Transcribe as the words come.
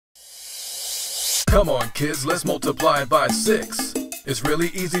Come on kids, let's multiply by 6. It's really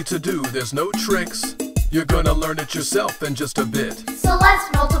easy to do, there's no tricks. You're gonna learn it yourself in just a bit. So let's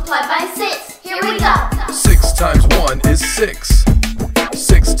multiply by 6. Here we go. 6 times 1 is 6.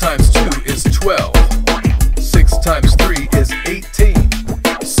 6 times 2 is 12. 6 times 3 is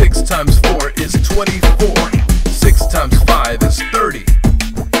 18. 6 times 4 is 24. 6 times 5 is 30.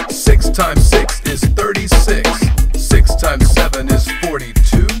 6 times 6 is 36. 6 times 7 is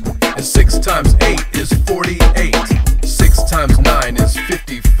 42. And 6 times 8 is 48. 6 times 9 is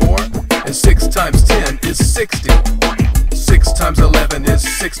 54. And 6 times 10 is 60. 6 times 11 is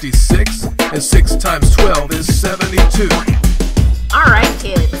 66. And 6 times 12 is 72. Alright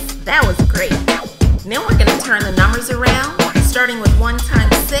kids, that was great. Now we're going to turn the numbers around, starting with 1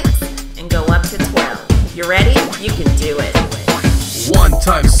 times 6 and go up to 12. You ready? You can do it. 1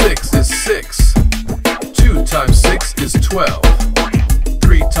 times 6 is 6. 2 times 6 is 12.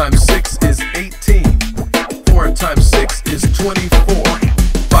 3 times 6 is 18. 4 times 6 is 24.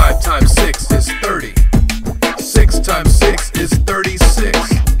 5 times 6 is 30. 6 times 6 is 36.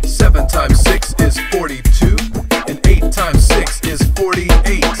 7 times 6 is 42. And 8 times 6 is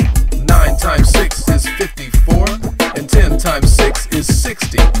 48. 9 times 6 is 54. And 10 times 6 is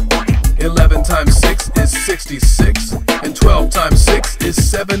 60. 11 times 6 is 66. And 12 times 6 is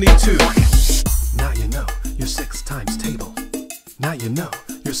 72. Now you know your 6 times table. Now you know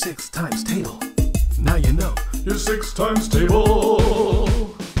your 6 times table. Now you know your 6 times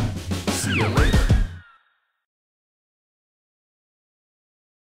table. See you later.